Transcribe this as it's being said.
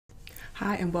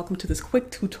Hi, and welcome to this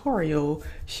quick tutorial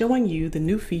showing you the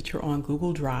new feature on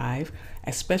Google Drive,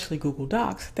 especially Google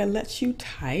Docs, that lets you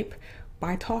type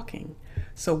by talking.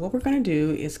 So what we're going to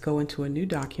do is go into a new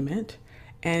document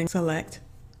and select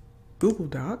Google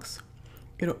Docs.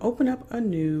 It'll open up a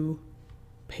new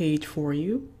page for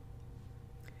you,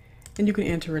 and you can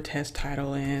enter a test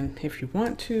title in if you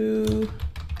want to.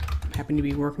 I happen to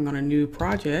be working on a new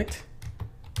project.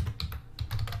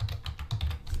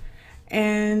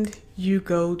 And you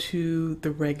go to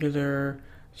the regular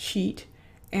sheet,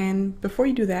 and before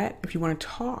you do that, if you want to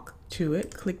talk to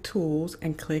it, click Tools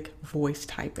and click Voice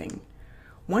Typing.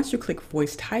 Once you click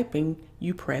Voice Typing,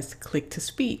 you press Click to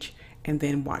Speech and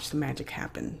then watch the magic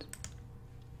happen.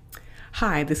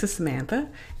 Hi, this is Samantha,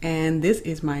 and this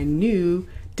is my new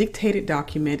dictated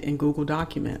document in Google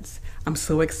Documents. I'm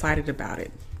so excited about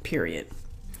it, period.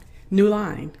 New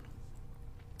line.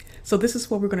 So this is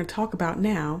what we're going to talk about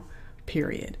now,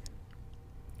 period.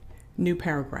 New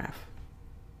paragraph.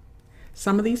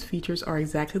 Some of these features are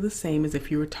exactly the same as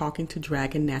if you were talking to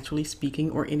Dragon Naturally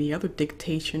Speaking or any other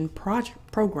dictation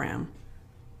program.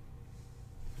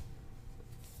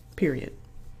 Period.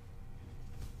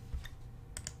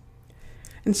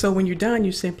 And so when you're done,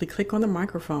 you simply click on the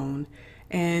microphone,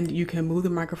 and you can move the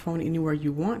microphone anywhere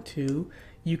you want to.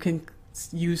 You can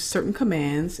use certain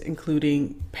commands,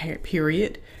 including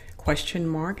period, question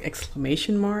mark,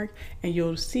 exclamation mark, and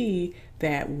you'll see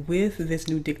that with this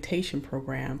new dictation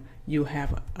program, you'll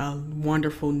have a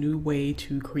wonderful new way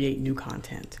to create new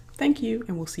content. Thank you,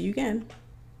 and we'll see you again.